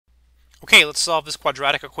Okay, let's solve this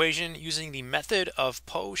quadratic equation using the method of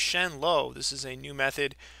Po-Shen Loh. This is a new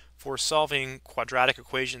method for solving quadratic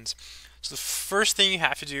equations. So the first thing you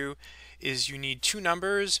have to do is you need two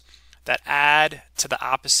numbers that add to the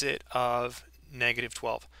opposite of negative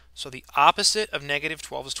 12. So the opposite of negative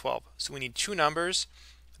 12 is 12. So we need two numbers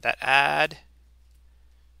that add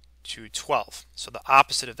to 12. So the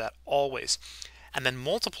opposite of that always. And then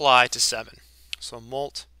multiply to 7. So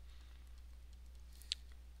mult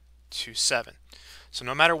to 7. So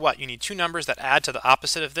no matter what, you need two numbers that add to the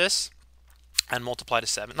opposite of this and multiply to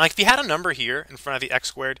 7. Like if you had a number here in front of the x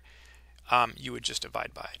squared, you would just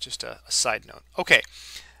divide by it. Just a side note. Okay,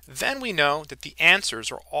 then we know that the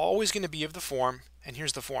answers are always going to be of the form, and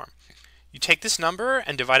here's the form. You take this number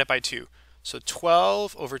and divide it by 2. So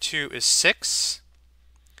 12 over 2 is 6.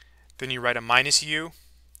 Then you write a minus u,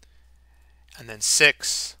 and then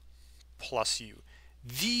 6 plus u.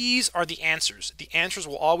 These are the answers. The answers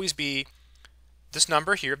will always be this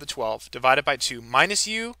number here, the 12, divided by 2 minus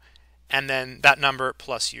u, and then that number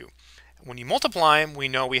plus u. When you multiply them, we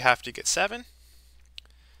know we have to get 7,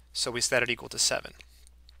 so we set it equal to 7.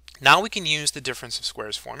 Now we can use the difference of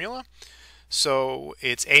squares formula. So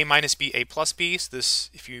it's a minus b, a plus b. So this,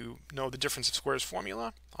 if you know the difference of squares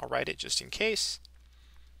formula, I'll write it just in case.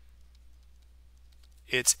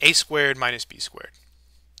 It's a squared minus b squared.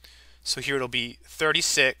 So here it'll be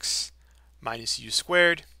 36 minus u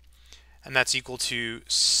squared, and that's equal to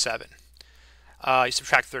 7. You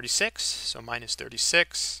subtract 36, so minus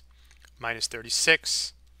 36 minus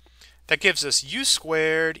 36. That gives us u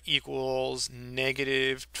squared equals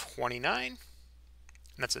negative 29. And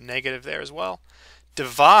that's a negative there as well.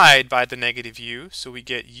 Divide by the negative u, so we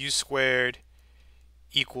get u squared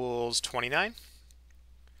equals 29.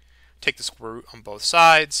 Take the square root on both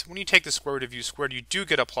sides. When you take the square root of u squared, you do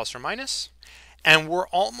get a plus or minus. And we're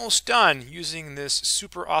almost done using this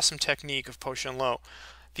super awesome technique of Po-Shen Loh.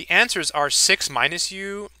 The answers are 6 minus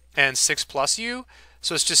u and 6 plus u.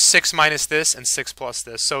 So it's just 6 minus this and 6 plus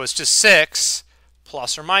this. So it's just 6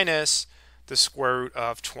 plus or minus the square root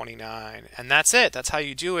of 29. And that's it. That's how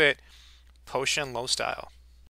you do it Po-Shen Loh style.